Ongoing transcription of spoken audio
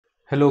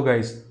Hello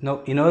guys,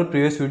 now in our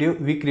previous video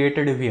we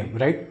created a VM,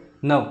 right?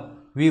 Now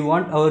we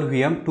want our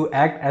VM to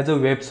act as a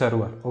web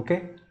server,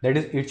 okay? That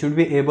is, it should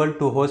be able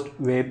to host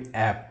web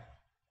app.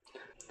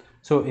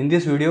 So in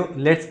this video,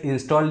 let's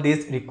install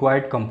these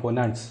required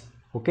components,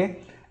 okay?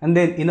 And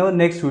then in our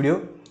next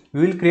video,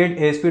 we will create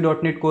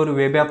ASP.NET Core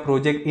web app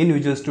project in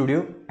Visual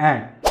Studio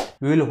and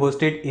we will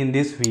host it in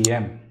this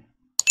VM.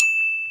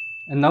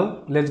 And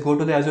now let's go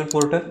to the Azure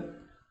portal.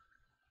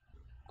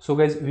 So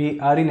guys, we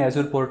are in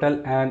Azure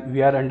portal and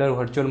we are under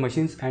virtual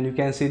machines, and you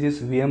can see this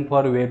VM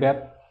for web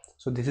app.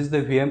 So this is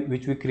the VM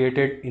which we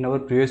created in our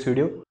previous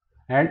video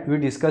and we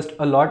discussed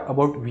a lot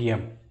about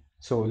VM.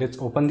 So let's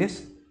open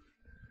this.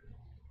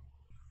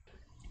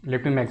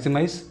 Let me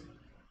maximize.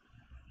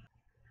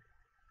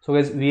 So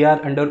guys, we are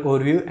under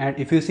overview, and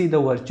if you see the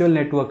virtual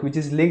network which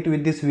is linked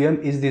with this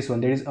VM is this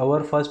one. That is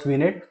our first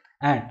VNet,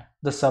 and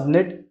the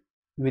subnet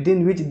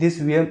within which this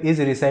VM is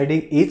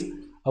residing is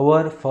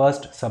our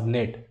first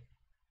subnet.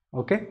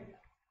 Okay,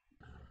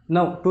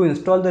 now to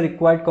install the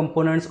required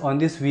components on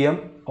this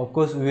VM, of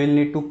course we will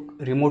need to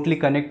remotely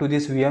connect to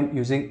this VM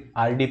using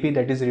RDP,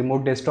 that is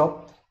remote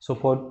desktop. So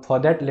for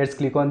that, let's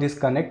click on this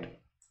connect,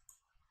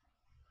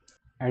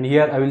 and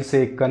here I will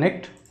say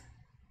connect.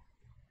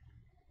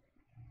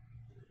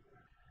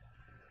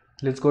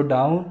 Let's go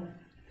down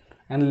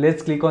and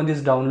let's click on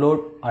this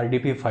download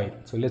RDP file.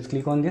 So let's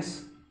click on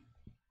this.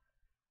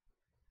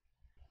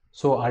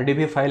 So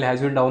RDP file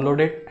has been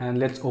downloaded and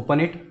let's open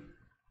it.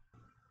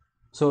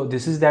 So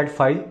this is that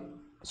file.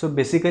 So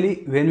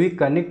basically when we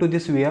connect to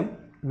this VM,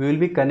 we will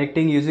be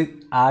connecting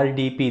using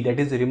RDP, that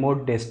is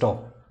remote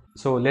desktop.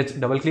 So let's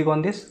double click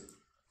on this.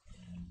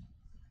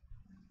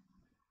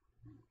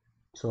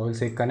 So I will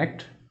say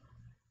connect,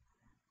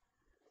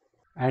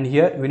 and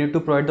here we need to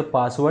provide the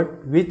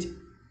password which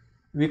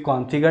we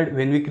configured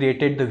when we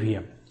created the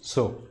VM.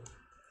 So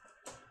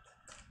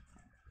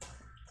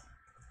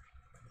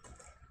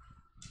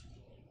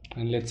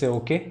and let's say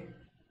OK.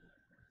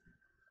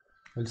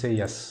 We'll say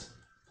yes.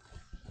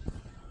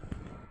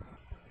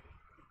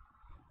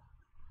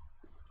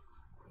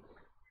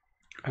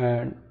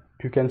 And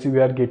you can see we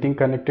are getting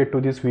connected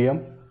to this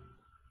VM.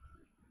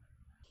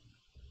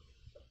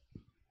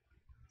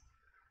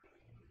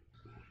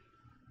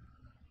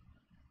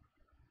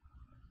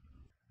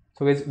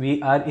 So guys,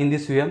 we are in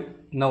this VM.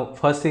 Now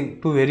first thing,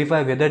 to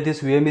verify whether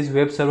this VM is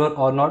web server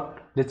or not,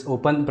 let's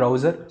open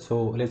browser.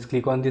 So let's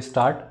click on this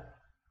start.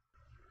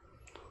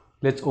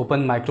 Let's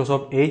open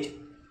Microsoft Edge,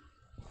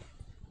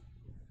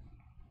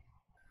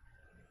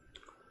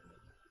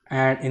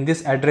 and in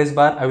this address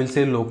bar I will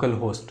say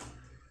localhost.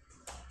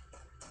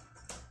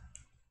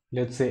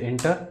 Let's say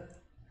enter,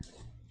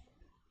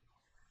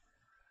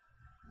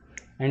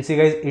 and see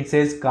guys, it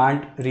says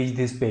can't reach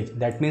this page.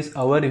 That means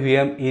our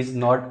VM is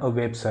not a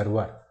web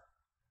server,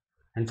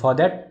 and for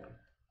that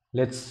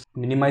let's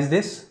minimize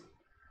this.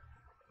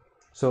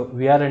 So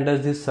we are under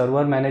this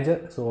server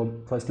manager.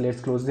 So first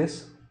let's close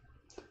this.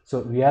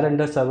 So we are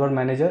under server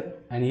manager,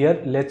 and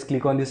here let's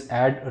click on this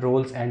add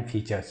roles and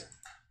features.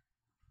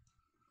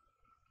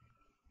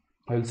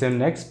 I will say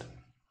next.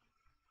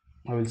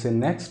 I will say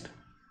next.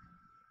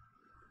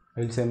 I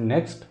will say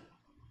next,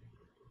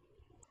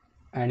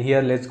 and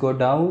here let's go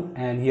down,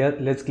 and here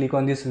let's click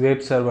on this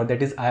web server,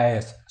 that is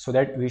IIS, so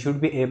that we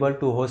should be able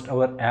to host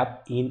our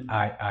app in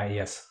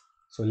IIS.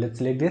 So let's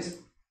select this.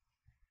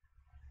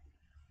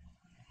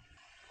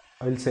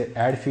 I will say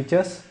add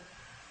features.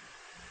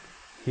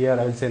 Here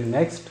I will say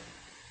next.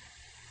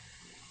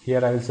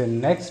 Here I will say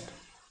next.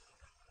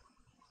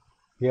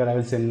 Here I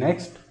will say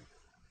next,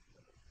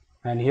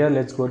 and here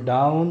let's go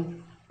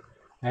down,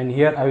 and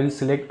here I will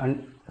select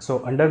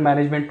so under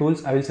management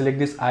tools I will select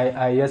this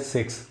IIS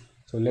 6.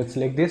 So let's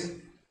select this.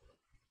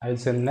 I will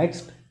say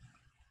next,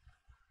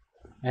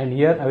 and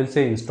here I will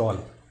say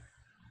install.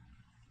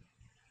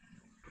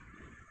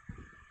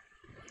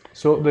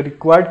 So the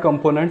required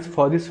components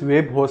for this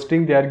web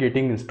hosting, they are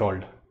getting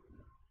installed.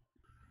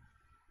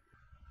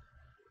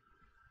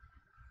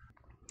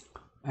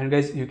 And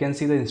guys, you can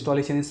see the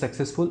installation is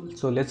successful.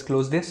 So let's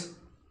close this,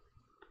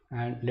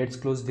 and let's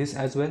close this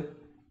as well.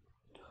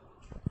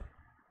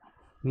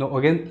 Now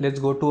again let's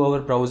go to our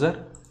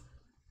browser,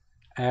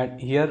 and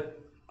here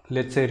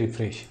let's say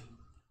refresh,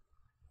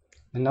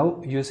 and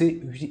now you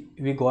see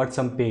we got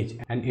some page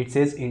and it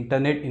says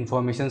Internet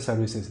Information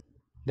Services.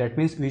 That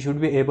means we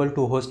should be able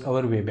to host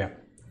our web app.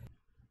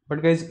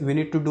 But guys, we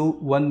need to do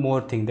one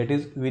more thing, that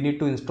is we need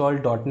to install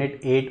 .NET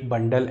 8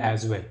 bundle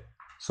as well.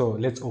 So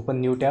let's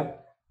open new tab,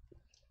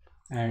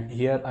 and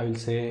here I will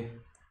say,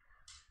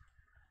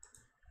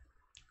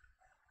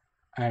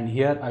 and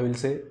here I will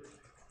say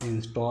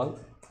install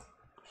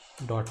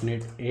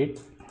 .NET 8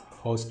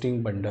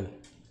 hosting bundle.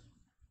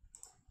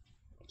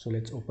 So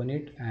let's open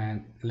it,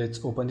 and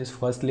let's open this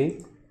first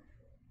link.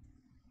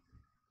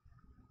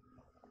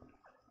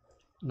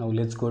 Now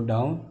let's go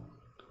down.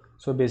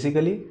 So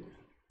basically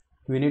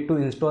we need to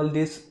install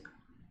this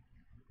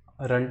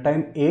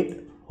runtime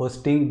 8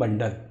 hosting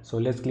bundle. So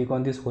let's click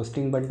on this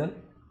hosting bundle,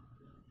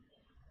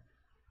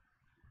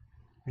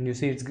 and you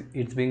see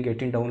it's been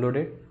getting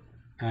downloaded,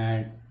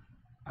 and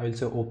I will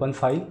say open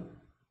file,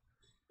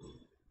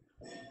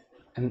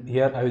 and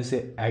here I will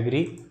say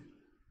agree,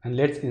 and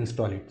let's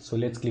install it. So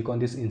let's click on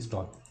this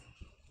install.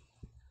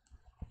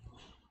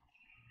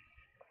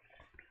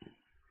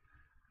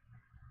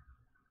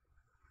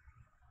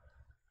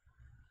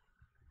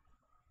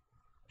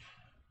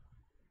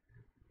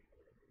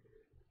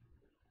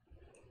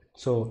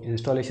 So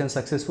installation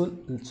successful,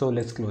 so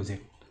let's close it.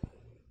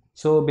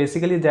 So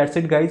basically that's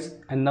it guys,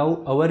 and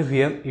now our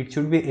VM, it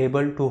should be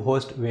able to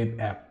host web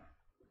app.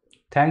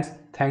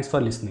 Thanks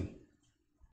for listening.